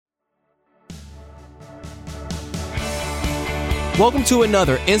Welcome to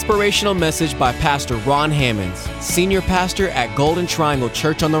another inspirational message by Pastor Ron Hammonds, Senior Pastor at Golden Triangle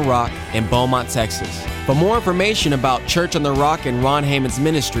Church on the Rock in Beaumont, Texas. For more information about Church on the Rock and Ron Hammonds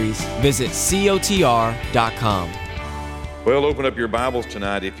Ministries, visit cotr.com. Well, open up your Bibles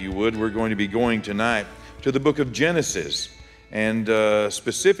tonight, if you would. We're going to be going tonight to the book of Genesis, and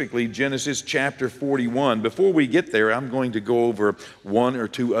specifically Genesis chapter 41. Before we get there, I'm going to go over one or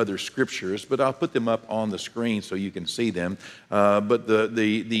two other scriptures, but I'll put them up on the screen so you can see them. But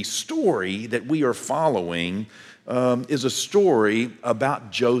the story that we are following is a story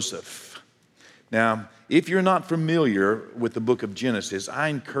about Joseph. Now, if you're not familiar with the book of Genesis, I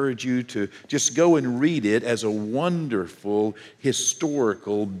encourage you to just go and read it as a wonderful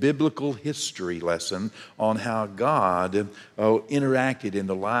historical biblical history lesson on how God interacted in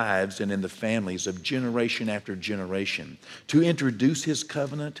the lives and in the families of generation after generation to introduce His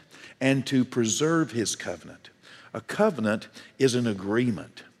covenant and to preserve His covenant. A covenant is an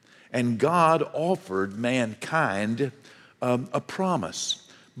agreement, and God offered mankind a promise,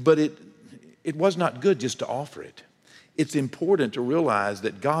 but it was not good just to offer it. It's important to realize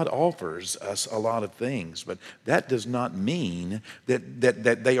that God offers us a lot of things, but that does not mean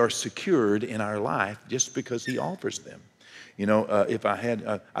that they are secured in our life just because He offers them. You know, if I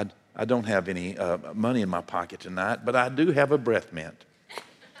had, I don't have any money in my pocket tonight, but I do have a breath mint.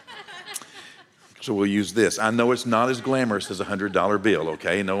 So we'll use this. I know it's not as glamorous as a $100 bill,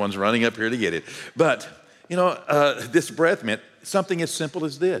 okay? No one's running up here to get it. But, you know, this breath mint, something as simple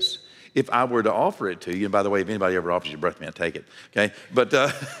as this. If I were to offer it to you, and by the way, if anybody ever offers you a breath mint, take it, okay? But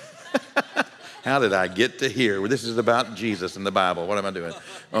how did I get to here? Well, this is about Jesus and the Bible. What am I doing?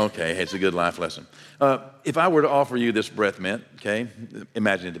 Okay, it's a good life lesson. If I were to offer you this breath mint, okay,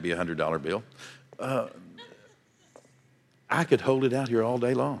 imagine it to be a $100 bill, I could hold it out here all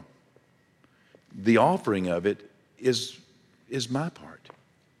day long. The offering of it is my part,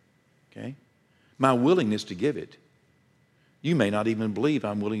 okay? My willingness to give it. You may not even believe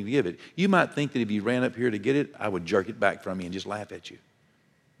I'm willing to give it. You might think that if you ran up here to get it, I would jerk it back from you and just laugh at you.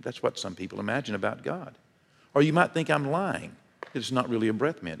 That's what some people imagine about God. Or you might think I'm lying. It's not really a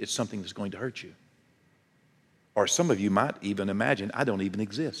breath mint. It's something that's going to hurt you. Or some of you might even imagine I don't even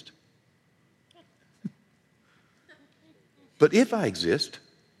exist. But if I exist,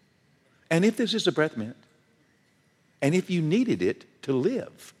 and if this is a breath mint, and if you needed it to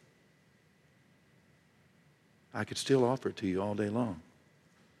live, I could still offer it to you all day long.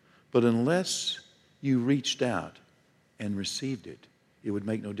 But unless you reached out and received it, it would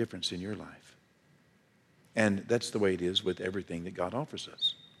make no difference in your life. And that's the way it is with everything that God offers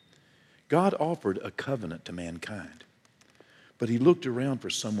us. God offered a covenant to mankind, but He looked around for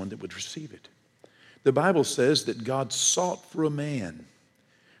someone that would receive it. The Bible says that God sought for a man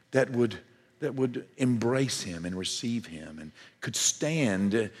that would embrace Him and receive Him and could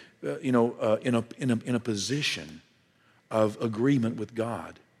stand in a position of agreement with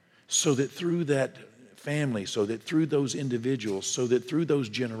God, so that through that family, so that through those individuals, so that through those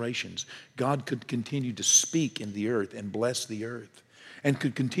generations, God could continue to speak in the earth and bless the earth, and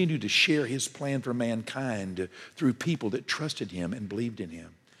could continue to share His plan for mankind through people that trusted Him and believed in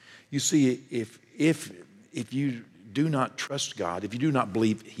Him. You see, if you do not trust God, if you do not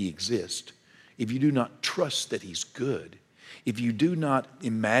believe He exists, if you do not trust that He's good, if you do not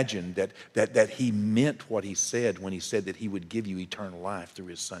imagine that He meant what He said when He said that He would give you eternal life through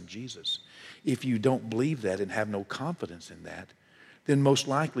His Son Jesus, if you don't believe that and have no confidence in that, then most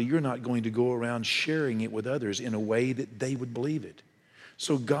likely you're not going to go around sharing it with others in a way that they would believe it.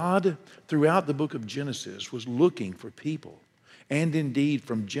 So God, throughout the book of Genesis, was looking for people. And indeed,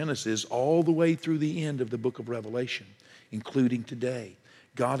 from Genesis all the way through the end of the book of Revelation, including today,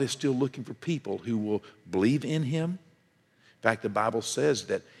 God is still looking for people who will believe in Him. In fact, the Bible says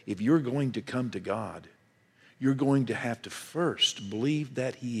that if you're going to come to God, you're going to have to first believe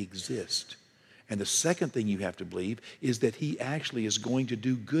that He exists. And the second thing you have to believe is that He actually is going to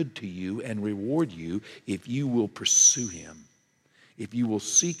do good to you and reward you if you will pursue Him. If you will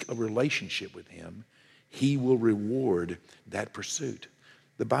seek a relationship with Him, He will reward that pursuit.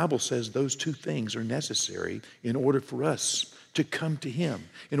 The Bible says those two things are necessary in order for us to come to Him,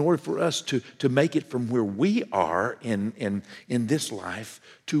 in order for us to make it from where we are in this life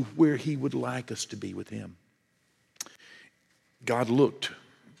to where He would like us to be with Him. God looked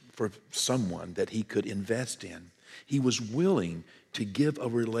for someone that He could invest in. He was willing to give a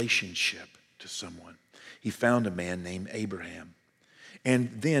relationship to someone. He found a man named Abraham. And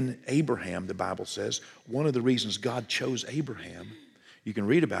then Abraham, the Bible says, one of the reasons God chose Abraham, you can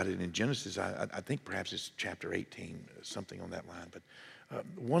read about it in Genesis, I think perhaps it's chapter 18, something on that line, but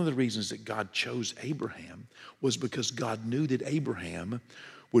One of the reasons that God chose Abraham was because God knew that Abraham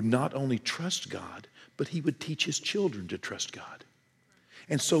would not only trust God, but he would teach his children to trust God.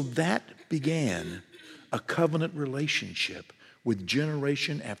 And so that began a covenant relationship with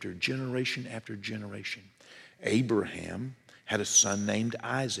generation after generation after generation. Abraham had a son named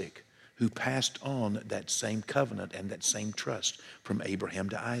Isaac who passed on that same covenant and that same trust from Abraham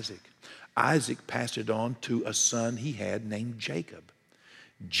to Isaac. Isaac passed it on to a son he had named Jacob.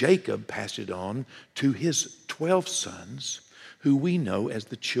 Jacob passed it on to his 12 sons, who we know as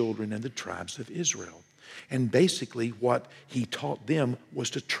the children and the tribes of Israel. And basically what he taught them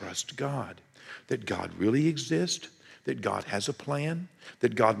was to trust God, that God really exists, that God has a plan,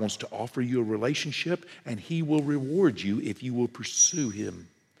 that God wants to offer you a relationship, and he will reward you if you will pursue him.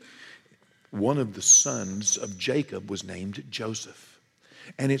 One of the sons of Jacob was named Joseph.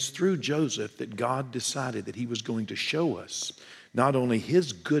 And it's through Joseph that God decided that he was going to show us not only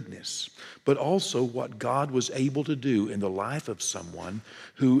his goodness, but also what God was able to do in the life of someone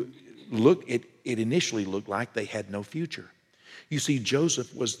who it initially looked like they had no future. You see,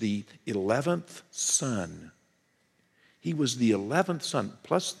 Joseph was the 11th son. He was the 11th son,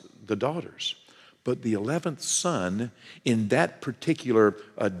 plus the daughters. But the 11th son in that particular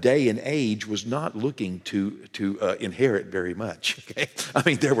day and age was not looking to inherit very much. Okay? I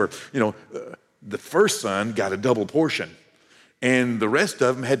mean, there were, the first son got a double portion, and the rest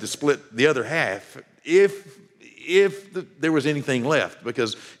of them had to split the other half if there was anything left,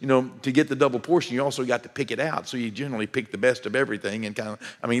 because, to get the double portion, you also got to pick it out. So you generally pick the best of everything, and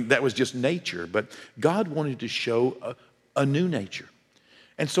that was just nature. But God wanted to show a new nature.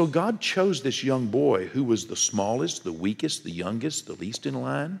 And so God chose this young boy who was the smallest, the weakest, the youngest, the least in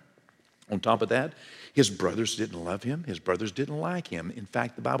line. On top of that, his brothers didn't love him. His brothers didn't like him. In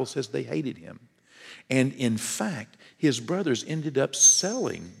fact, the Bible says they hated him. And in fact, his brothers ended up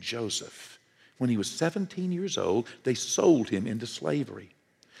selling Joseph. When he was 17 years old, they sold him into slavery.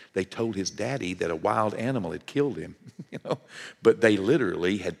 They told his daddy that a wild animal had killed him, but they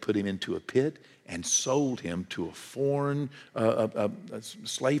literally had put him into a pit and sold him to a foreign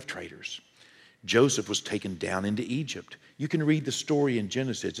slave traders. Joseph was taken down into Egypt. You can read the story in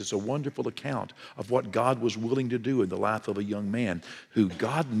Genesis. It's a wonderful account of what God was willing to do in the life of a young man who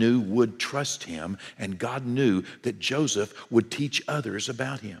God knew would trust him, and God knew that Joseph would teach others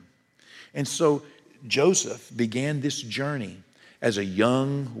about him. And so Joseph began this journey as a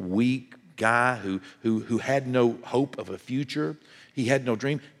young, weak guy who had no hope of a future. He had no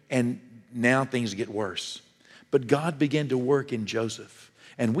dream. And now things get worse. But God began to work in Joseph.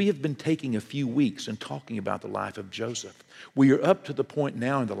 And we have been taking a few weeks and talking about the life of Joseph. We are up to the point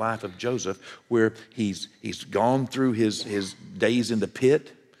now in the life of Joseph where he's gone through his days in the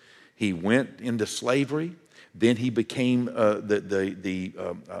pit. He went into slavery. Then he became the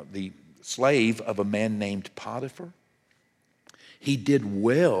slave of a man named Potiphar. He did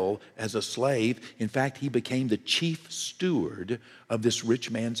well as a slave. In fact, he became the chief steward of this rich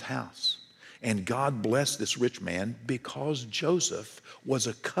man's house. And God blessed this rich man because Joseph was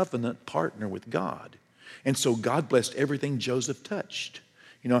a covenant partner with God. And so God blessed everything Joseph touched.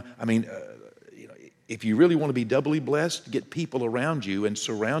 If you really want to be doubly blessed, get people around you and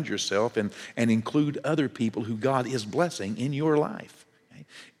surround yourself and include other people who God is blessing in your life.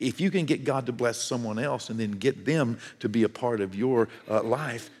 If you can get God to bless someone else and then get them to be a part of your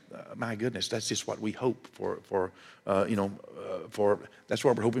life, my goodness, that's just what we hope for. That's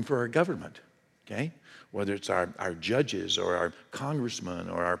what we're hoping for our government. Okay? Whether it's our judges or our congressman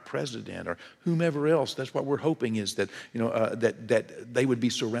or our president or whomever else, that's what we're hoping is that, that they would be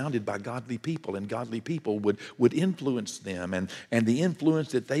surrounded by godly people, and godly people would influence them, and the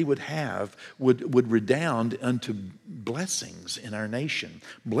influence that they would have would redound unto blessings in our nation,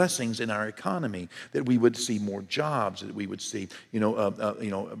 blessings in our economy, that we would see more jobs, that we would see,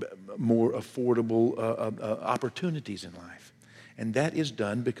 more affordable opportunities in life. And that is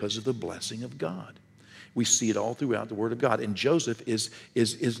done because of the blessing of God. We see it all throughout the Word of God. And Joseph is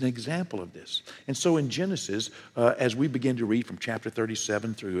an example of this. And so in Genesis, as we begin to read from chapter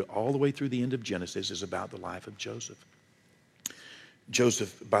 37 through all the way through the end of Genesis, is about the life of Joseph.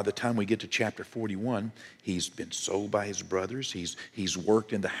 Joseph, by the time we get to chapter 41, he's been sold by his brothers. He's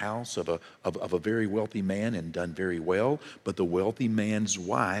worked in the house of a very wealthy man and done very well. But the wealthy man's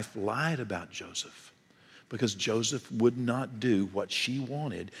wife lied about Joseph, because Joseph would not do what she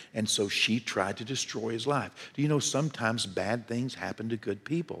wanted, and so she tried to destroy his life. Do you know sometimes bad things happen to good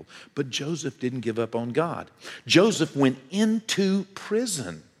people? But Joseph didn't give up on God. Joseph went into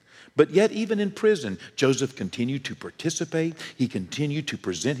prison But yet, even in prison, Joseph continued to participate. He continued to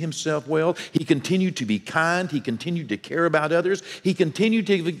present himself well. He continued to be kind. He continued to care about others. He continued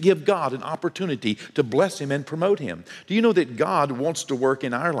to give God an opportunity to bless him and promote him. Do you know that God wants to work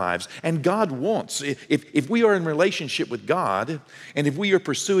in our lives? And God wants, if we are in relationship with God, and if we are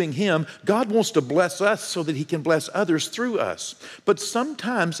pursuing him, God wants to bless us so that he can bless others through us. But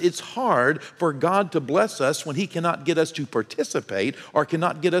sometimes it's hard for God to bless us when he cannot get us to participate or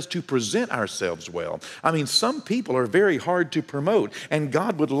cannot get us to present ourselves well. I mean, some people are very hard to promote, and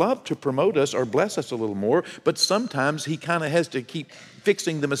God would love to promote us or bless us a little more, but sometimes he kind of has to keep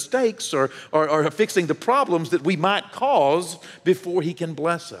fixing the mistakes or fixing the problems that we might cause before he can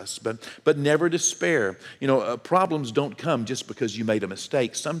bless us. But never despair. You know, problems don't come just because you made a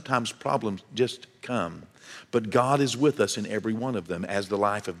mistake. Sometimes problems just come. But God is with us in every one of them, as the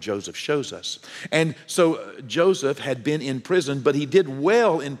life of Joseph shows us. And so Joseph had been in prison, but he did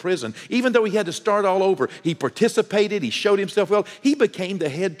well in prison. Even though he had to start all over, he participated, he showed himself well. He became the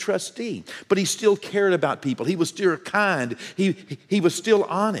head trustee, but he still cared about people. He was still kind. He was still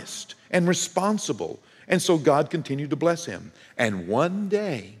honest and responsible. And so God continued to bless him. And one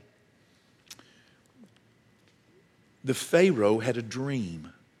day, the Pharaoh had a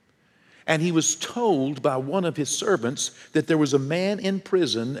dream. And he was told by one of his servants that there was a man in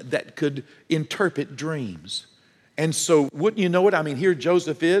prison that could interpret dreams. And so, wouldn't you know it? I mean, here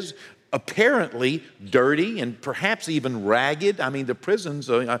Joseph is, apparently dirty and perhaps even ragged. I mean, the prisons,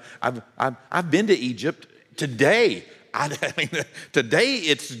 I've been to Egypt today. I mean, today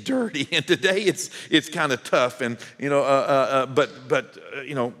it's dirty, and today it's kind of tough, and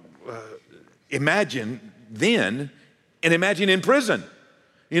imagine then, and imagine in prison.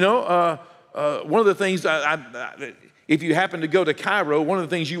 One of the things, if you happen to go to Cairo, one of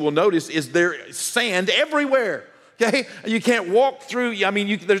the things you will notice is there's sand everywhere. Okay, you can't walk through. I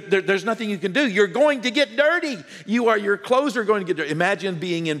mean, there's nothing you can do. You're going to get dirty. Your clothes are going to get dirty. Imagine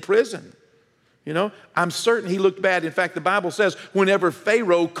being in prison. I'm certain he looked bad. In fact, the Bible says whenever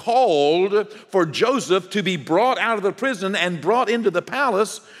Pharaoh called for Joseph to be brought out of the prison and brought into the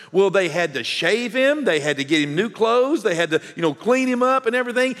palace, well, they had to shave him. They had to get him new clothes. They had to, clean him up and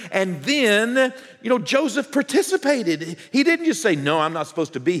everything. And then, Joseph participated. He didn't just say, no, I'm not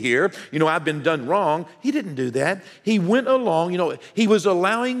supposed to be here. I've been done wrong. He didn't do that. He went along. He was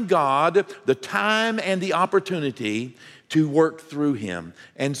allowing God the time and the opportunity to work through him.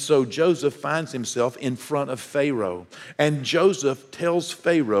 And so Joseph finds himself in front of Pharaoh. And Joseph tells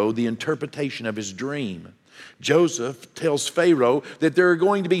Pharaoh the interpretation of his dream. Joseph tells Pharaoh that there are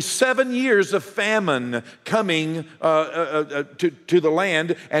going to be 7 years of famine coming to the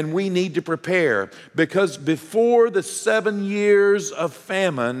land, and we need to prepare. Because before the 7 years of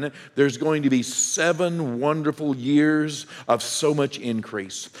famine, there's going to be 7 wonderful years of so much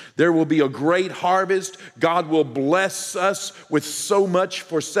increase. There will be a great harvest. God will bless us with so much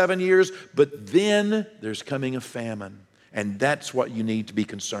for 7 years, but then there's coming a famine, and that's what you need to be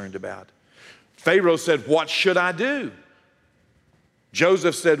concerned about. Pharaoh said, what should I do?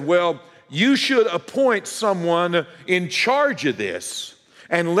 Joseph said, well, you should appoint someone in charge of this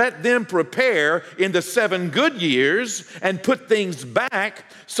and let them prepare in the 7 good years and put things back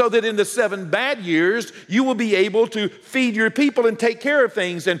so that in the 7 bad years, you will be able to feed your people and take care of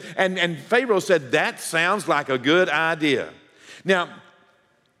things. And Pharaoh said, that sounds like a good idea. Now,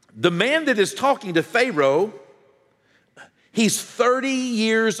 the man that is talking to Pharaoh, he's 30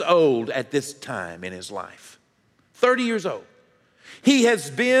 years old at this time in his life. 30 years old. He has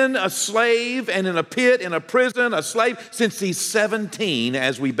been a slave and in a pit, in a prison, a slave since he's 17,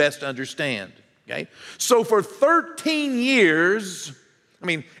 as we best understand. Okay? So for 13 years,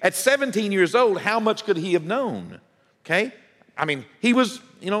 at 17 years old, how much could he have known? Okay? He was,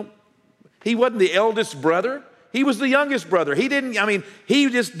 he wasn't the eldest brother. He was the youngest brother. He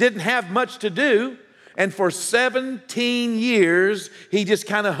just didn't have much to do. And for 17 years, he just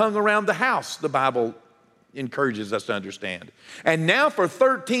kind of hung around the house, the Bible encourages us to understand. And now for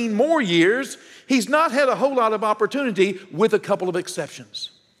 13 more years, he's not had a whole lot of opportunity, with a couple of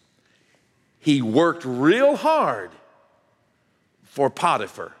exceptions. He worked real hard for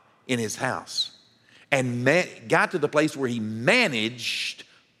Potiphar in his house and got to the place where he managed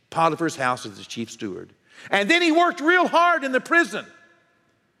Potiphar's house as the chief steward. And then he worked real hard in the prison.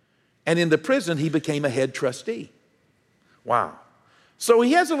 And in the prison, he became a head trustee. Wow. So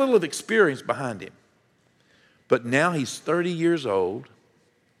he has a little of experience behind him. But now he's 30 years old.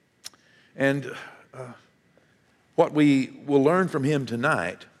 And what we will learn from him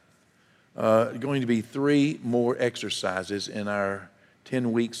tonight are going to be 3 more exercises in our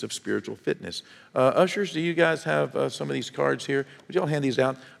 10 weeks of spiritual fitness. Ushers, do you guys have some of these cards here? Would y'all hand these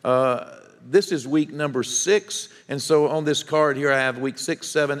out? This is week number 6, and so on this card here I have week 6,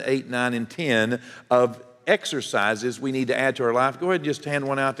 7, 8, 9, and 10 of exercises we need to add to our life. Go ahead and just hand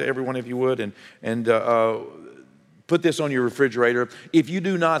one out to everyone if you would, and put this on your refrigerator. If you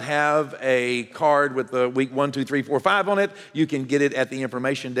do not have a card with the week 1, 2, 3, 4, 5 on it, you can get it at the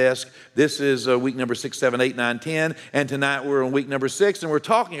information desk. This is week number 6, 7, 8, 9, 10, and tonight we're on week number 6, and we're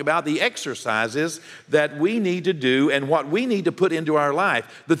talking about the exercises that we need to do and what we need to put into our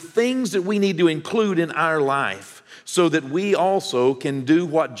life, the things that we need to include in our life, so that we also can do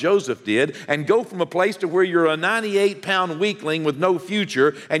what Joseph did and go from a place to where you're a 98-pound weakling with no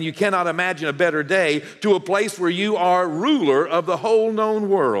future and you cannot imagine a better day to a place where you are ruler of the whole known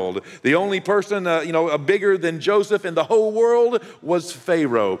world. The only person, bigger than Joseph in the whole world was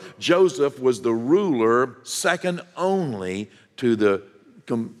Pharaoh. Joseph was the ruler second only to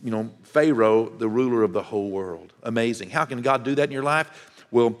Pharaoh, the ruler of the whole world. Amazing. How can God do that in your life?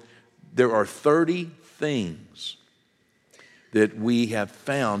 Well, there are 30 things that we have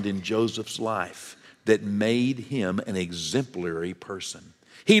found in Joseph's life that made him an exemplary person.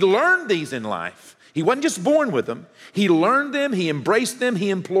 He learned these in life. He wasn't just born with them. He learned them, he embraced them,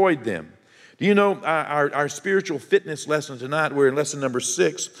 he employed them. Do you know our spiritual fitness lesson tonight, we're in lesson number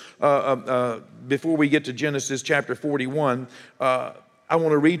 6. Before we get to Genesis chapter 41, I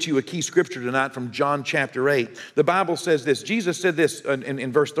want to read to you a key scripture tonight from John chapter 8. The Bible says this. Jesus said this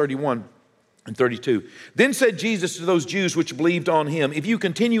in verse 31. And 32. Then said Jesus to those Jews which believed on him, if you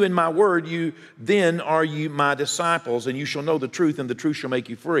continue in my word, then are you my disciples, and you shall know the truth, and the truth shall make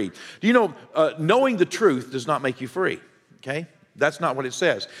you free. Do you know, knowing the truth does not make you free, okay? That's not what it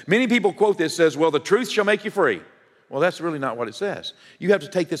says. Many people quote this, says, well, the truth shall make you free. Well, that's really not what it says. You have to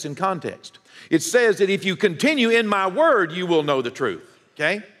take this in context. It says that if you continue in my word, you will know the truth,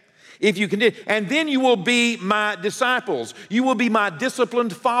 okay? If you continue, and then you will be my disciples. You will be my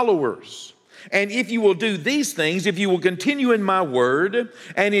disciplined followers. And if you will do these things, if you will continue in my word,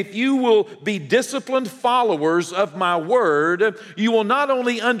 and if you will be disciplined followers of my word, you will not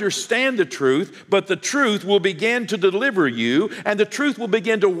only understand the truth, but the truth will begin to deliver you, and the truth will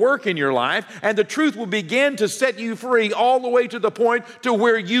begin to work in your life, and the truth will begin to set you free all the way to the point to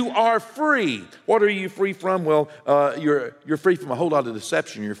where you are free. What are you free from? Well, you're free from a whole lot of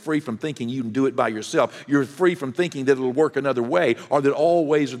deception. You're free from thinking you can do it by yourself. You're free from thinking that it'll work another way or that all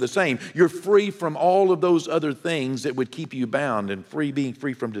ways are the same. You're free from all of those other things that would keep you bound, and being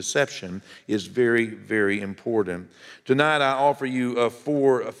free from deception is very, very important. Tonight I offer you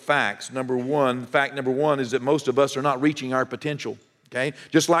 4 facts. Fact number one is that most of us are not reaching our potential, okay?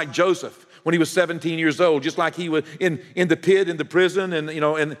 Just like Joseph when he was 17 years old, just like he was in the pit, in the prison,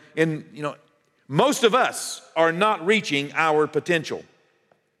 and most of us are not reaching our potential.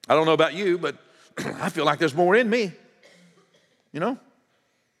 I don't know about you, but I feel like there's more in me, How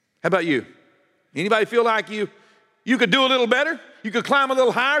about you? Anybody feel like you could do a little better? You could climb a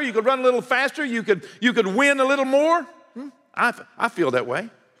little higher? You could run a little faster? You could win a little more? I feel that way.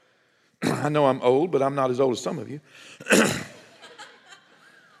 I know I'm old, but I'm not as old as some of you.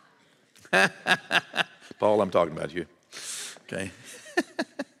 Paul, I'm talking about you. Okay.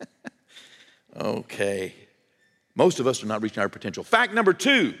 Okay. Most of us are not reaching our potential. Fact number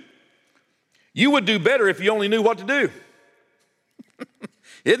 2, you would do better if you only knew what to do.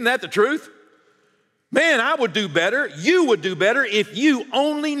 Isn't that the truth? Man, I would do better. You would do better if you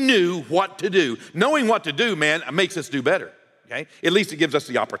only knew what to do. Knowing what to do, man, makes us do better, okay? At least it gives us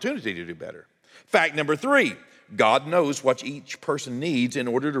the opportunity to do better. Fact number 3, God knows what each person needs in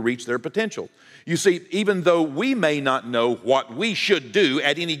order to reach their potential. You see, even though we may not know what we should do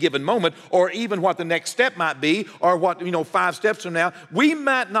at any given moment, or even what the next step might be, or what, 5 steps from now, we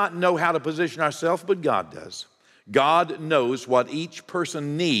might not know how to position ourselves, but God does. God knows what each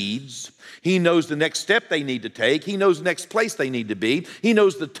person needs. He knows the next step they need to take. He knows the next place they need to be. He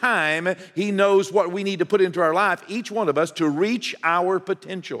knows the time. He knows what we need to put into our life, each one of us, to reach our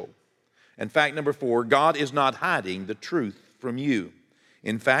potential. And fact number 4, God is not hiding the truth from you.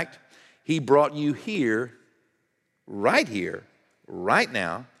 In fact, He brought you here, right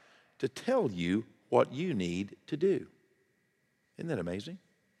now, to tell you what you need to do. Isn't that amazing?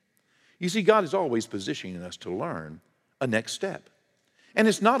 You see, God is always positioning us to learn a next step. And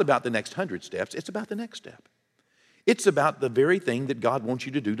it's not about the next 100 steps, it's about the next step. It's about the very thing that God wants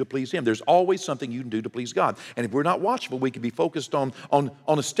you to do to please Him. There's always something you can do to please God. And if we're not watchful, we can be focused on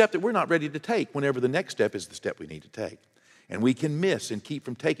a step that we're not ready to take whenever the next step is the step we need to take. And we can miss and keep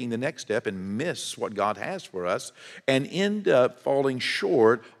from taking the next step and miss what God has for us and end up falling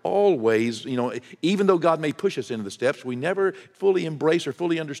short always. Even though God may push us into the steps, we never fully embrace or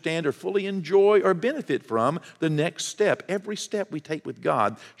fully understand or fully enjoy or benefit from the next step. Every step we take with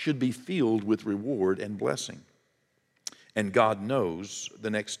God should be filled with reward and blessing. And God knows the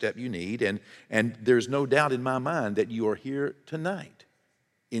next step you need. And there's no doubt in my mind that you are here tonight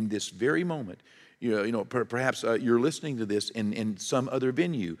in this very moment. Perhaps you're listening to this in some other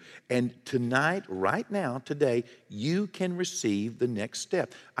venue. And tonight, right now, today, you can receive the next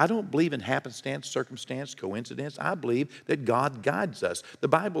step. I don't believe in happenstance, circumstance, coincidence. I believe that God guides us. The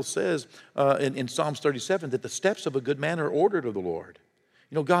Bible says in Psalms 37 that the steps of a good man are ordered of the Lord.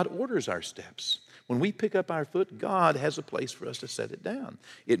 God orders our steps. When we pick up our foot, God has a place for us to set it down.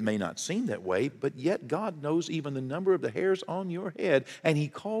 It may not seem that way, but yet God knows even the number of the hairs on your head, and He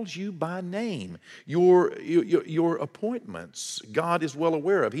calls you by name. Your appointments, God is well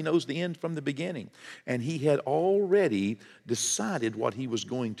aware of. He knows the end from the beginning. And He had already decided what He was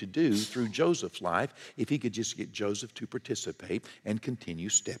going to do through Joseph's life if He could just get Joseph to participate and continue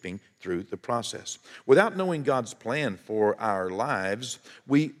stepping through the process. Without knowing God's plan for our lives,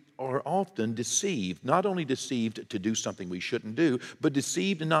 we are often deceived, not only deceived to do something we shouldn't do, but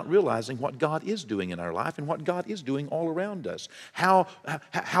deceived in not realizing what God is doing in our life and what God is doing all around us. How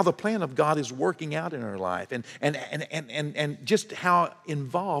the plan of God is working out in our life and just how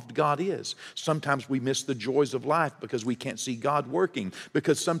involved God is. Sometimes we miss the joys of life because we can't see God working,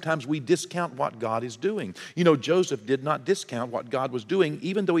 because sometimes we discount what God is doing. Joseph did not discount what God was doing,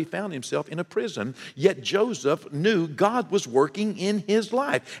 even though he found himself in a prison, yet Joseph knew God was working in his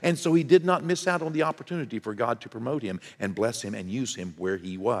life. And so he did not miss out on the opportunity for God to promote him and bless him and use him where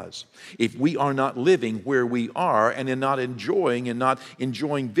he was. If we are not living where we are and not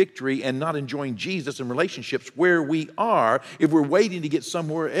enjoying victory and not enjoying Jesus and relationships where we are, if we're waiting to get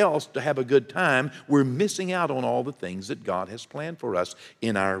somewhere else to have a good time, we're missing out on all the things that God has planned for us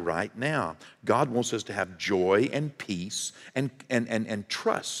in our right now. God wants us to have joy and peace and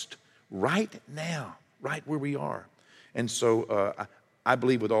trust right now, right where we are. And so I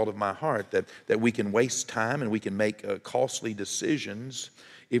believe with all of my heart that we can waste time and we can make costly decisions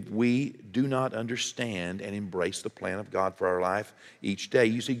if we do not understand and embrace the plan of God for our life each day.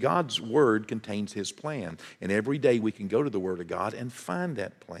 You see, God's Word contains His plan, and every day we can go to the Word of God and find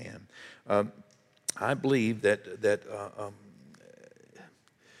that plan. I believe that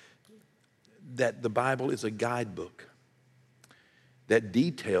the Bible is a guidebook that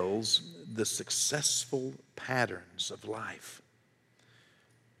details the successful patterns of life,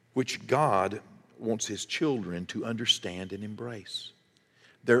 which God wants His children to understand and embrace.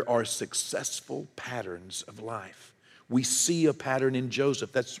 There are successful patterns of life. We see a pattern in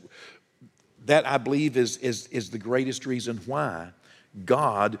Joseph. That I believe is the greatest reason why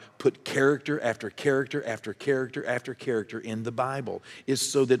God put character after character after character after character in the Bible, is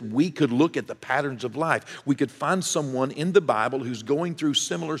so that we could look at the patterns of life. We could find someone in the Bible who's going through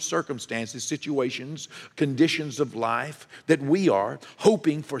similar circumstances, situations, conditions of life that we are,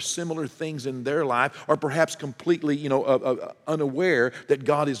 hoping for similar things in their life, or perhaps completely unaware that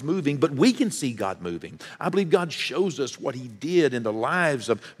God is moving, but we can see God moving. I believe God shows us what He did in the lives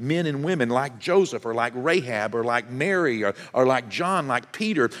of men and women like Joseph or like Rahab or like Mary or like John, like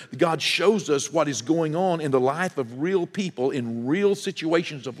Peter. God shows us what is going on in the life of real people in real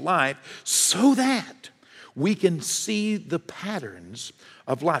situations of life so that we can see the patterns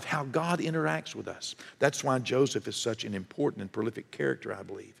of life, how God interacts with us. That's why Joseph is such an important and prolific character, I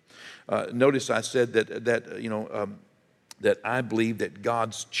believe. Notice I said that I believe that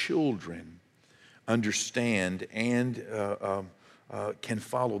God's children understand and can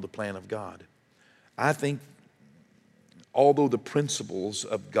follow the plan of God. I think although the principles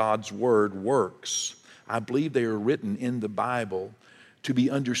of God's Word works, I believe they are written in the Bible to be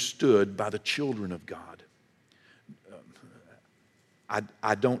understood by the children of God.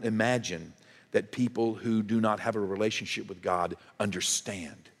 I don't imagine that people who do not have a relationship with God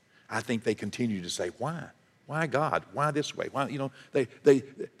understand. I think they continue to say, why? Why God? Why this way? Why,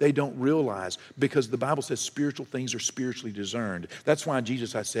 they don't realize, because the Bible says spiritual things are spiritually discerned. That's why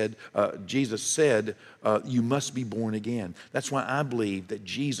Jesus said, you must be born again. That's why I believe that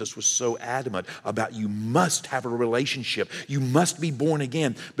Jesus was so adamant about you must have a relationship. You must be born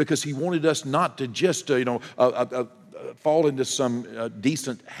again, because He wanted us not to just, fall into some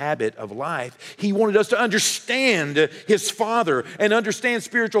decent habit of life. He wanted us to understand His Father and understand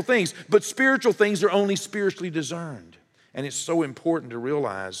spiritual things. But spiritual things are only spiritually discerned. And it's so important to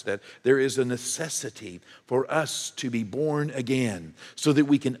realize that there is a necessity for us to be born again so that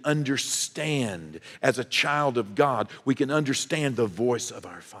we can understand, as a child of God, we can understand the voice of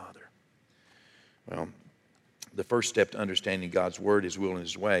our Father. Well, the first step to understanding God's Word, His will, and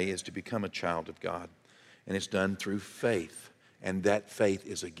His way is to become a child of God. And it's done through faith. And that faith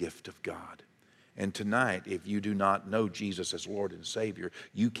is a gift of God. And tonight, if you do not know Jesus as Lord and Savior,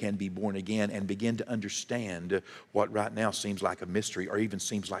 you can be born again and begin to understand what right now seems like a mystery or even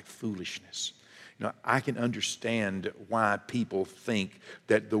seems like foolishness. You know, I can understand why people think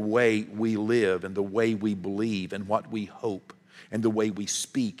that the way we live and the way we believe and what we hope and the way we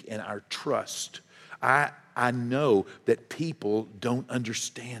speak and our trust, I know that people don't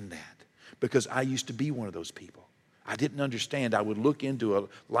understand that because I used to be one of those people. I didn't understand. I would look into a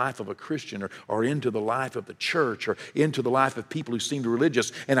life of a Christian or into the life of the church or into the life of people who seemed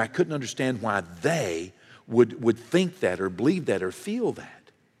religious, and I couldn't understand why they would think that or believe that or feel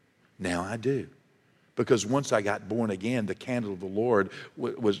that. Now I do. Because once I got born again, the candle of the Lord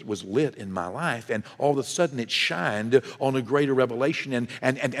was lit in my life, and all of a sudden it shined on a greater revelation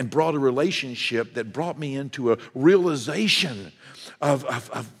and brought a relationship that brought me into a realization of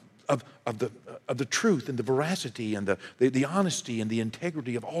the truth and the veracity and the honesty and the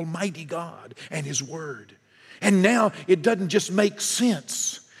integrity of Almighty God and His Word. And now it doesn't just make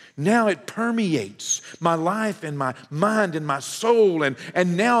sense. Now it permeates my life and my mind and my soul.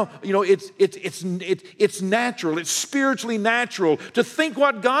 And now, you know, it's natural. It's spiritually natural to think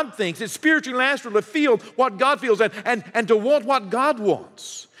what God thinks. It's spiritually natural to feel what God feels and to want what God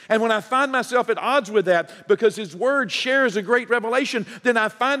wants. And when I find myself at odds with that because His Word shares a great revelation, then I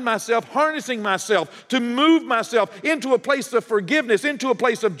find myself harnessing myself to move myself into a place of forgiveness, into a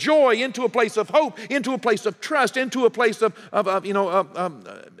place of joy, into a place of hope, into a place of trust, into a place of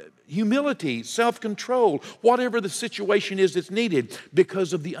humility, self-control, whatever the situation is that's needed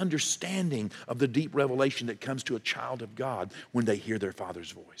because of the understanding of the deep revelation that comes to a child of God when they hear their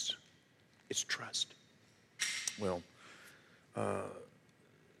Father's voice. It's trust. Well,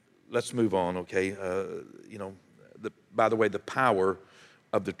 let's move on, okay? By the way, the power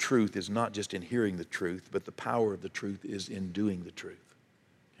of the truth is not just in hearing the truth, but the power of the truth is in doing the truth,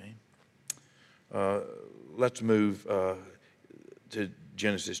 okay? Let's move to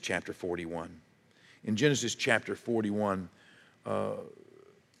Genesis chapter 41. In Genesis chapter 41,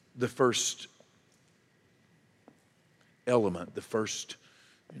 the first element, the first,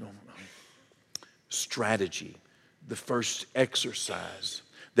 strategy, the first exercise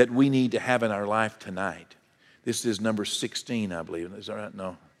that we need to have in our life tonight. This is number 16, I believe. Is that right?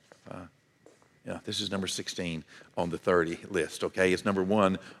 No. Yeah, this is number 16 on the 30 list, okay? It's number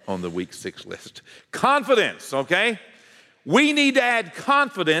 1 on the week 6 list. Confidence, okay? We need to add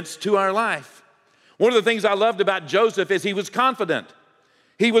confidence to our life. One of the things I loved about Joseph is he was confident.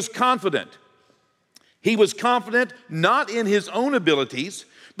 He was confident. He was confident not in his own abilities,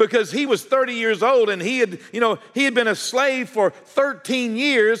 because he was 30 years old and he had been a slave for 13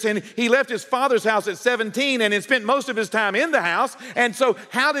 years and he left his father's house at 17 and had spent most of his time in the house. And so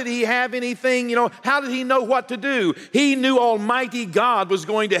how did he have anything, how did he know what to do? He knew Almighty God was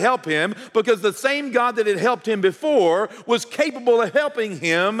going to help him because the same God that had helped him before was capable of helping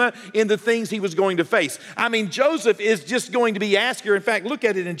him in the things he was going to face. I mean, Joseph is just going to be asked here. In fact, look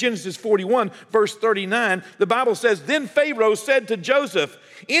at it in Genesis 41, verse 39. The Bible says, "Then Pharaoh said to Joseph,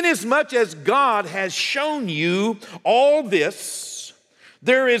 'Inasmuch as God has shown you all this,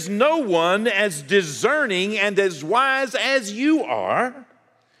 there is no one as discerning and as wise as you are.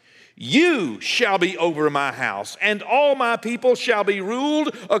 You shall be over my house, and all my people shall be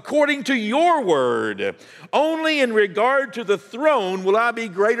ruled according to your word. Only in regard to the throne will I be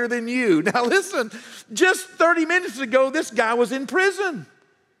greater than you.'" Now listen, just 30 minutes ago, this guy was in prison.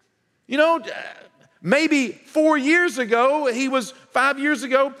 Maybe 4 years ago, 5 years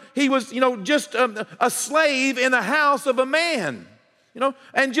ago, he was, just a slave in the house of a man.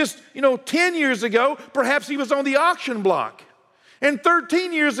 And just, 10 years ago, perhaps he was on the auction block. And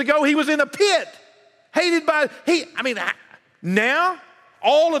 13 years ago, he was in a pit, hated by, now,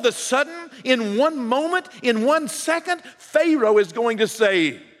 all of a sudden, in one moment, in 1 second, Pharaoh is going to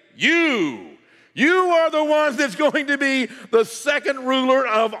say, You are the one that's going to be the second ruler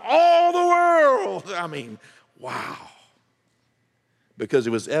of all the world. I mean, wow. Because it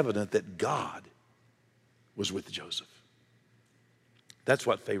was evident that God was with Joseph. That's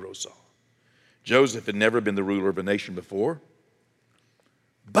what Pharaoh saw. Joseph had never been the ruler of a nation before,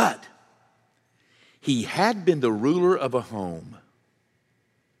 but he had been the ruler of a home.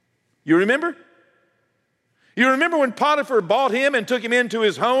 You remember? You remember when Potiphar bought him and took him into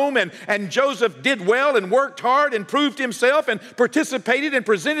his home, and Joseph did well and worked hard and proved himself and participated and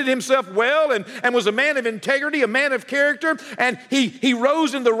presented himself well and was a man of integrity, a man of character, and he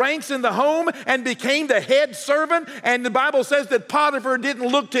rose in the ranks in the home and became the head servant. And the Bible says that Potiphar didn't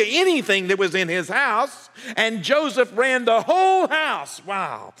look to anything that was in his house, and Joseph ran the whole house.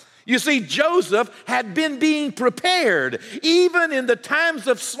 Wow. You see, Joseph had been being prepared. Even in the times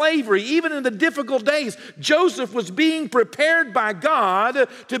of slavery, even in the difficult days, Joseph was being prepared by God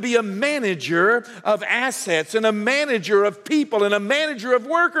to be a manager of assets and a manager of people and a manager of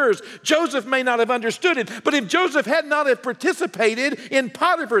workers. Joseph may not have understood it, but if Joseph had not have participated in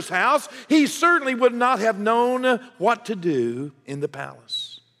Potiphar's house, he certainly would not have known what to do in the palace.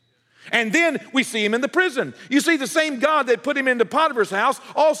 And then we see him in the prison. You see, the same God that put him into Potiphar's house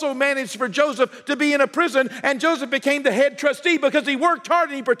also managed for Joseph to be in a prison, and Joseph became the head trustee because he worked hard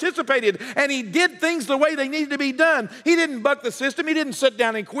and he participated and he did things the way they needed to be done. He didn't buck the system. He didn't sit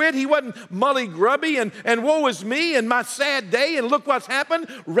down and quit. He wasn't mully-grubby and woe is me and my sad day and look what's happened.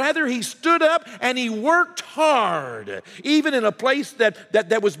 Rather, he stood up and he worked hard, even in a place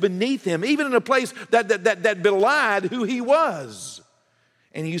that was beneath him, even in a place that belied who he was.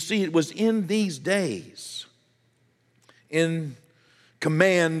 And you see, it was in these days, in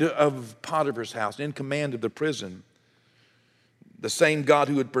command of Potiphar's house, in command of the prison, the same God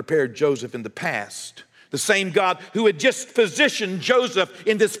who had prepared Joseph in the past, the same God who had just positioned Joseph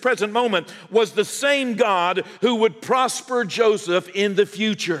in this present moment, was the same God who would prosper Joseph in the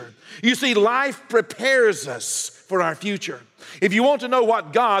future. You see, life prepares us for our future. If you want to know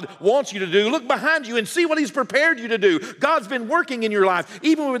what God wants you to do, look behind you and see what He's prepared you to do. God's been working in your life,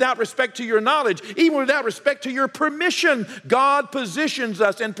 even without respect to your knowledge, even without respect to your permission. God positions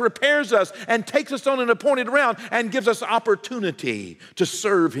us and prepares us and takes us on an appointed route and gives us opportunity to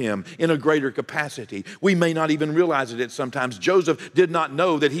serve Him in a greater capacity. We may not even realize it sometimes. Joseph did not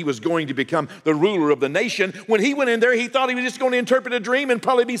know that he was going to become the ruler of the nation. When he went in there, he thought he was just going to interpret a dream and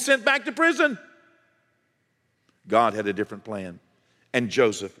probably be sent back to prison. God had a different plan, and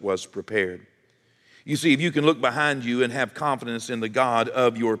Joseph was prepared. You see, if you can look behind you and have confidence in the God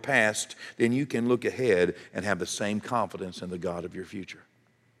of your past, then you can look ahead and have the same confidence in the God of your future.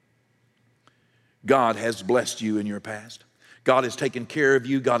 God has blessed you in your past. God has taken care of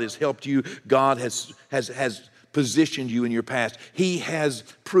you. God has helped you. God has positioned you in your past. He has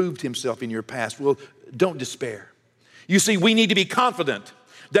proved Himself in your past. Well, don't despair. You see, we need to be confident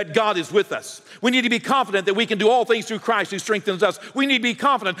that God is with us. We need to be confident that we can do all things through Christ who strengthens us. We need to be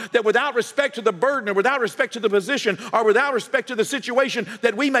confident that without respect to the burden or without respect to the position or without respect to the situation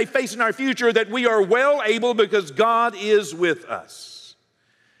that we may face in our future, that we are well able because God is with us.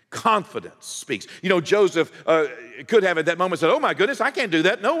 Confidence speaks. You know, Joseph could have at that moment said, oh my goodness, I can't do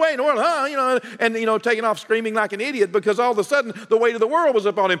that. No way in the world, and taking off screaming like an idiot because all of a sudden the weight of the world was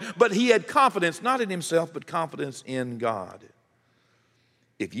upon him. But he had confidence, not in himself, but confidence in God.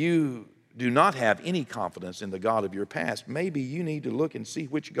 If you do not have any confidence in the God of your past, maybe you need to look and see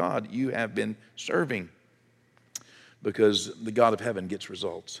which God you have been serving, because the God of heaven gets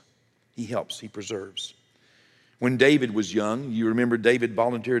results. He helps, He preserves. When David was young, you remember David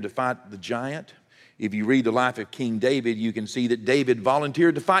volunteered to fight the giant. If you read the life of King David, you can see that David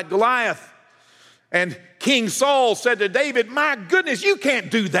volunteered to fight Goliath. And King Saul said to David, my goodness, you can't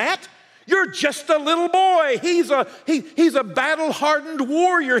do that. You're just a little boy. He's a battle-hardened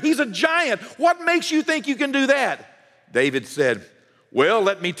warrior. He's a giant. What makes you think you can do that? David said, well,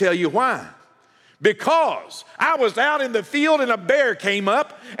 let me tell you why. Because I was out in the field and a bear came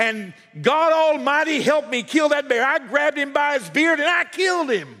up and God Almighty helped me kill that bear. I grabbed him by his beard and I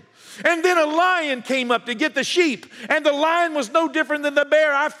killed him. And then a lion came up to get the sheep, and the lion was no different than the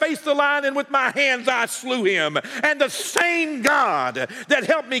bear. I faced the lion, and with my hands I slew him. And the same God that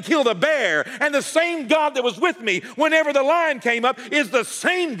helped me kill the bear and the same God that was with me whenever the lion came up is the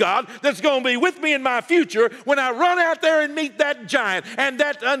same God that's going to be with me in my future when I run out there and meet that giant. And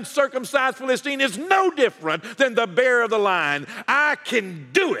that uncircumcised Philistine is no different than the bear of the lion. I can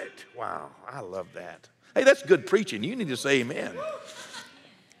do it. Wow, I love that. Hey, that's good preaching. You need to say amen.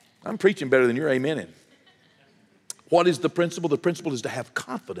 I'm preaching better than you're amening. What is the principle? The principle is to have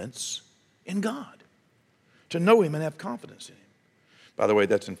confidence in God, to know Him and have confidence in Him. By the way,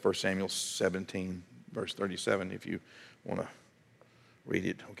 that's in 1 Samuel 17, verse 37, if you want to read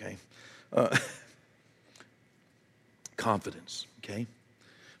it, okay? Confidence, okay?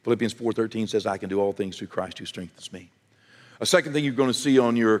 Philippians 4:13 says, I can do all things through Christ who strengthens me. A second thing you're going to see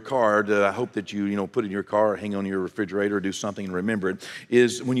on your card, I hope that you put in your car or hang on your refrigerator or do something and remember it,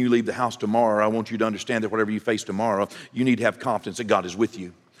 is when you leave the house tomorrow, I want you to understand that whatever you face tomorrow, you need to have confidence that God is with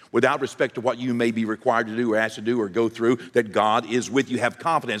you. without respect to what you may be required to do or asked to do or go through, that God is with you. Have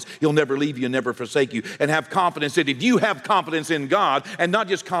confidence. He'll never leave you and never forsake you. And have confidence that if you have confidence in God, and not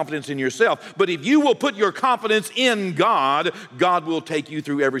just confidence in yourself, but if you will put your confidence in God, God will take you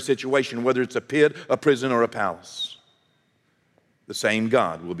through every situation, whether it's a pit, a prison, or a palace. The same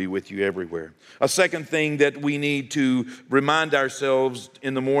God will be with you everywhere. A second thing that we need to remind ourselves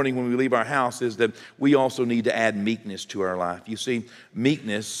in the morning when we leave our house is that we also need to add meekness to our life. You see,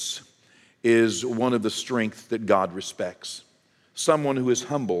 meekness is one of the strengths that God respects. Someone who is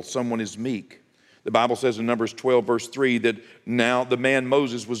humble, someone who is meek. The Bible says in Numbers 12, verse 3, that now the man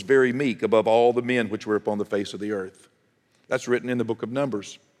Moses was very meek above all the men which were upon the face of the earth. That's written in the book of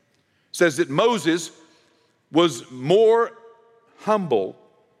Numbers. It says that Moses was more humble,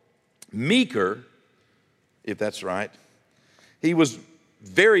 meeker, if that's right. He was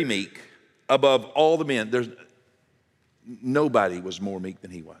very meek above all the men. Nobody was more meek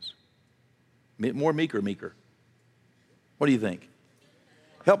than he was. More meek or meeker? What do you think?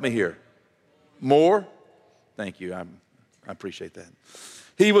 Help me here. More? Thank you. I appreciate that.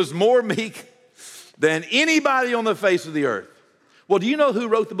 He was more meek than anybody on the face of the earth. Well, do you know who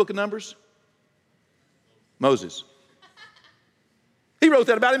wrote the book of Numbers? Moses. He wrote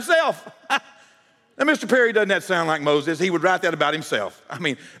that about himself. Now, Mr. Perry, doesn't that sound like Moses? He would write that about himself. I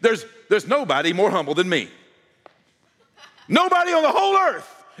mean, there's nobody more humble than me. Nobody on the whole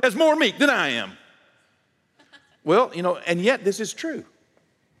earth is more meek than I am. Well, and yet this is true.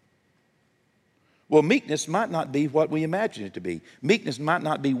 Well, meekness might not be what we imagine it to be. Meekness might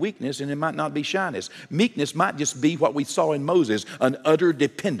not be weakness, and it might not be shyness. Meekness might just be what we saw in Moses, an utter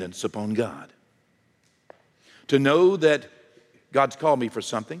dependence upon God. To know that God's called me for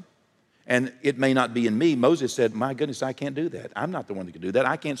something, and it may not be in me. Moses said, my goodness, I can't do that. I'm not the one that can do that.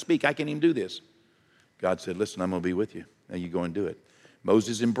 I can't speak. I can't even do this. God said, listen, I'm going to be with you. Now you go and do it.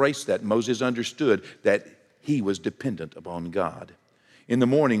 Moses embraced that. Moses understood that he was dependent upon God. In the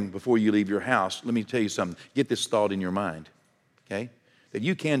morning before you leave your house, let me tell you something. Get this thought in your mind, okay? That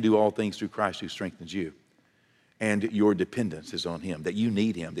you can do all things through Christ who strengthens you. And your dependence is on him, that you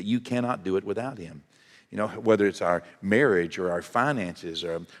need him, that you cannot do it without him. Whether it's our marriage or our finances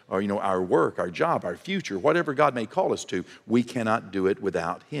or our work, our job, our future, whatever God may call us to, we cannot do it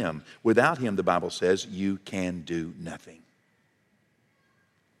without him. Without him, the Bible says, you can do nothing.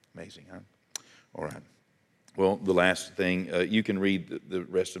 Amazing, huh? All right. Well, the last thing, you can read the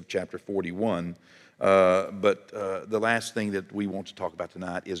rest of chapter 41, but the last thing that we want to talk about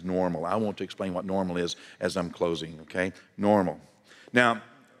tonight is normal. I want to explain what normal is as I'm closing, okay? Normal. Now,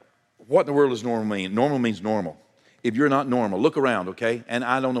 what in the world does normal mean? Normal means normal. If you're not normal, look around, okay? And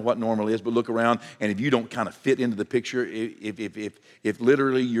I don't know what normal is, but look around, and if you don't kind of fit into the picture, if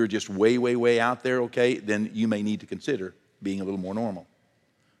literally you're just way, way, way out there, okay, then you may need to consider being a little more normal.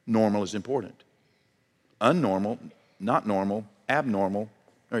 Normal is important. Unnormal, not normal, abnormal,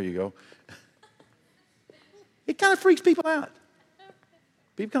 there you go. It kind of freaks people out.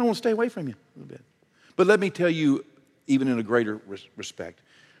 People kind of want to stay away from you a little bit. But let me tell you, even in a greater respect,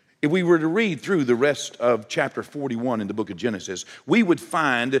 if we were to read through the rest of chapter 41 in the book of Genesis, we would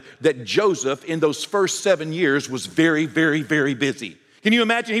find that Joseph in those first 7 years was very, very, very busy. Can you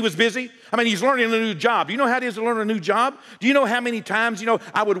imagine he was busy? I mean, he's learning a new job. Do you know how it is to learn a new job? Do you know how many times,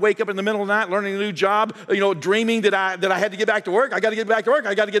 I would wake up in the middle of the night learning a new job, dreaming that I had to get back to work. I got to get back to work.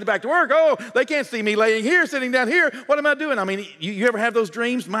 I got to get back to work. Oh, they can't see me laying here, sitting down here. What am I doing? I mean, you ever have those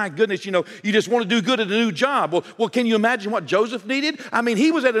dreams? My goodness, you just want to do good at a new job. Well, can you imagine what Joseph needed? I mean,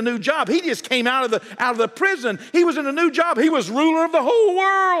 he was at a new job. He just came out of the prison. He was in a new job. He was ruler of the whole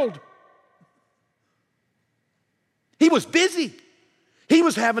world. He was busy. He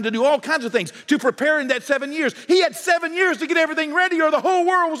was having to do all kinds of things to prepare in that 7 years. He had 7 years to get everything ready, or the whole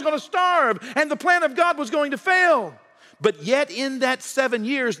world was going to starve and the plan of God was going to fail. But yet in that 7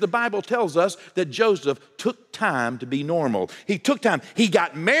 years, the Bible tells us that Joseph took time to be normal. He took time. He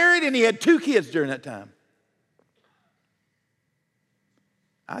got married and he had 2 kids during that time.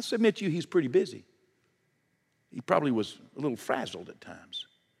 I submit to you, he's pretty busy. He probably was a little frazzled at times.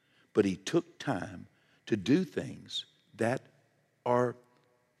 But he took time to do things that are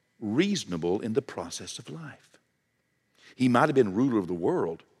reasonable in the process of life. He might have been ruler of the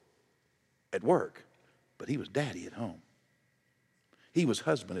world at work, but he was daddy at home. He was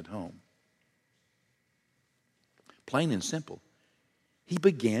husband at home. Plain and simple, he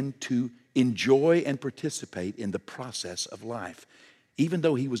began to enjoy and participate in the process of life. Even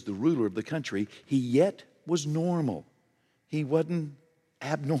though he was the ruler of the country, he yet was normal. He wasn't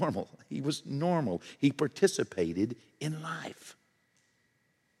abnormal. He was normal. He participated in life.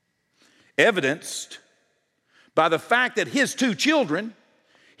 Evidenced by the fact that his 2 children,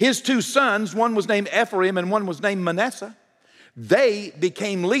 His two sons, one was named Ephraim and one was named Manasseh. They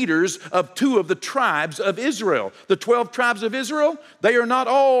became leaders of two of the tribes of Israel. The 12 tribes of Israel, they are not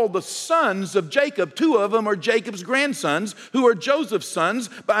all the sons of Jacob. Two of them are Jacob's grandsons, who are Joseph's sons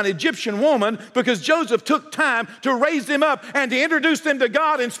by an Egyptian woman, because Joseph took time to raise them up and to introduce them to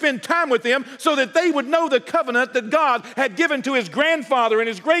God and spend time with them so that they would know the covenant that God had given to his grandfather and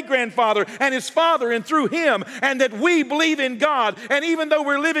his great-grandfather and his father and through him, and that we believe in God. And even though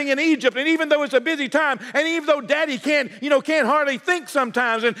we're living in Egypt, and even though it's a busy time, and even though Daddy can't hardly think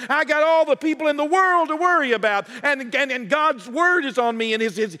sometimes, and I got all the people in the world to worry about, and God's word is on me and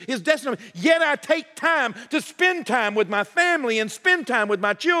his destiny, yet I take time to spend time with my family and spend time with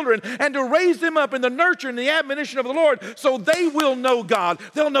my children and to raise them up in the nurture and the admonition of the Lord so they will know God.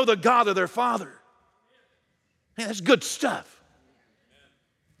 They'll know the God of their father. Man, that's good stuff.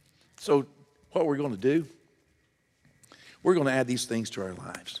 So what we're going to do, we're going to add these things to our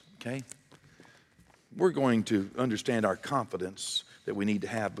lives, okay? We're going to understand our confidence that we need to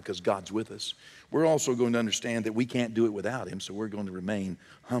have because God's with us. We're also going to understand that we can't do it without him, so we're going to remain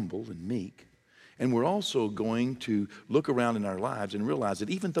humble and meek. And we're also going to look around in our lives and realize that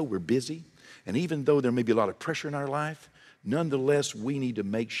even though we're busy, and even though there may be a lot of pressure in our life, nonetheless, we need to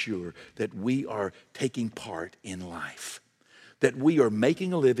make sure that we are taking part in life, that we are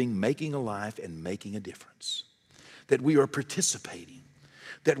making a living, making a life, and making a difference, that we are participating,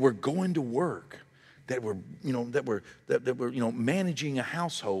 that we're going to work, that we're managing a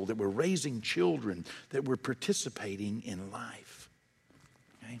household, that we're raising children, that we're participating in life.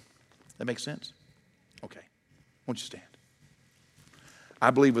 Okay? That makes sense? Okay. Won't you stand?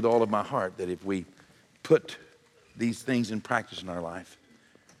 I believe with all of my heart that if we put these things in practice in our life,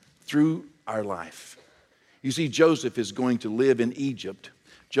 through our life. You see, Joseph is going to live in Egypt.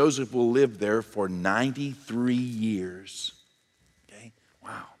 Joseph will live there for 93 years. Okay?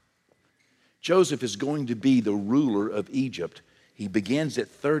 Wow. Joseph is going to be the ruler of Egypt. He begins at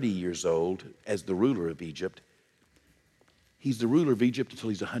 30 years old as the ruler of Egypt. He's the ruler of Egypt until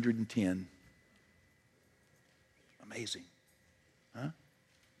he's 110. Amazing. Huh?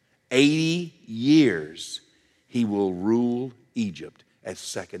 80 years he will rule Egypt as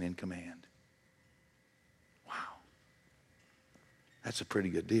second in command. Wow. That's a pretty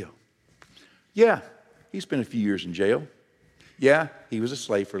good deal. Yeah, he spent a few years in jail. Yeah, he was a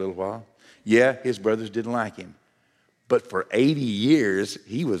slave for a little while. Yeah, his brothers didn't like him. But for 80 years,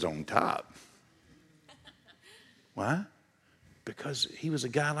 he was on top. Why? Because he was a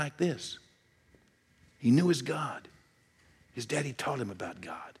guy like this. He knew his God. His daddy taught him about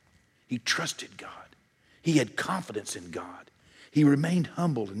God. He trusted God. He had confidence in God. He remained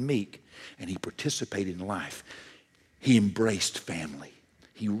humble and meek, and he participated in life. He embraced family.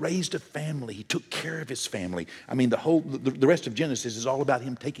 He raised a family. He took care of his family. I mean, the rest of Genesis is all about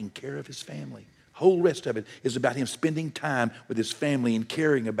him taking care of his family. The whole rest of it is about him spending time with his family and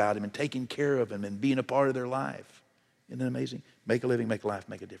caring about him and taking care of him and being a part of their life. Isn't that amazing? Make a living, make a life,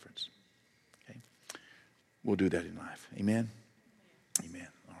 make a difference. Okay? We'll do that in life. Amen? Amen.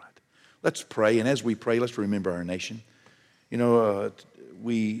 All right. Let's pray, and as we pray, let's remember our nation. You know,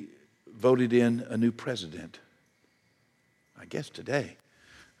 we voted in a new president, I guess today.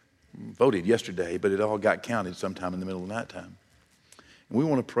 Voted yesterday, but it all got counted sometime in the middle of the night time. And we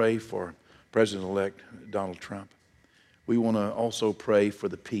want to pray for President-elect Donald Trump. We want to also pray for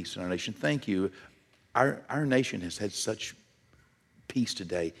the peace in our nation. Thank you. Our nation has had such peace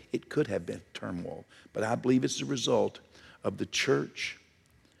today. It could have been turmoil, but I believe it's a result of the church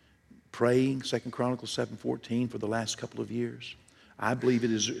praying 2 Chronicles 7:14 for the last couple of years. I believe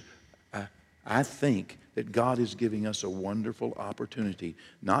it is, I think that God is giving us a wonderful opportunity,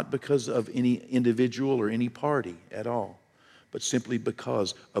 not because of any individual or any party at all, but simply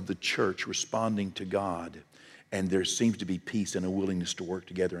because of the church responding to God. And there seems to be peace and a willingness to work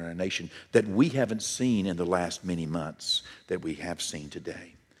together in our nation that we haven't seen in the last many months that we have seen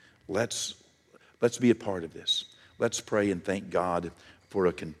today. Let's be a part of this. Let's pray and thank God for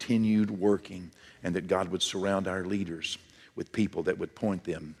a continued working, and that God would surround our leaders with people that would point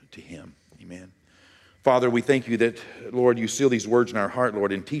them to Him. Amen. Father, we thank you that, Lord, you seal these words in our heart,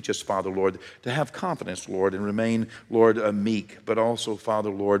 Lord, and teach us, Father, Lord, to have confidence, Lord, and remain, Lord, meek, but also,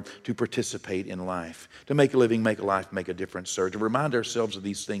 Father, Lord, to participate in life, to make a living, make a life, make a difference, sir, to remind ourselves of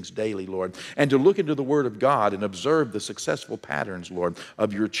these things daily, Lord, and to look into the Word of God and observe the successful patterns, Lord,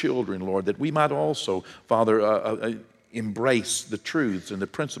 of your children, Lord, that we might also, Father, embrace the truths and the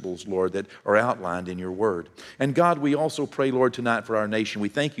principles, Lord, that are outlined in your word. And God, we also pray, Lord, tonight for our nation. We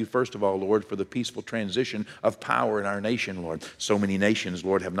thank you, first of all, Lord, for the peaceful transition of power in our nation, Lord. So many nations,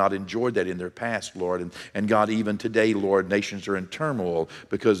 Lord, have not enjoyed that in their past, Lord. And God, even today, Lord, nations are in turmoil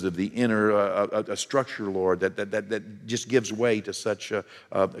because of the inner structure, Lord, that just gives way to such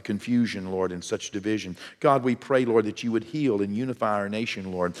confusion, Lord, and such division. God, we pray, Lord, that you would heal and unify our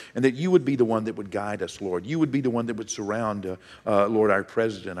nation, Lord, and that you would be the one that would guide us, Lord. You would be the one that would surround, Lord, our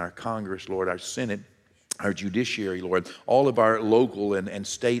president, our Congress, Lord, our Senate, our judiciary, Lord, all of our local and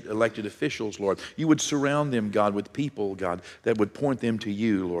state elected officials, Lord. You would surround them, God, with people, God, that would point them to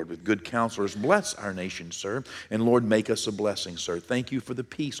you, Lord, with good counselors. Bless our nation, sir, and Lord, make us a blessing, sir. Thank you for the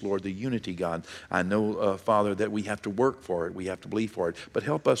peace, Lord, the unity, God. I know, Father, that we have to work for it. We have to believe for it. But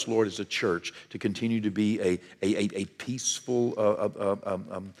help us, Lord, as a church to continue to be a peaceful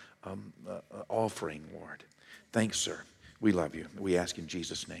offering, Lord. Thanks, sir. We love you. We ask in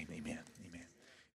Jesus' name, amen.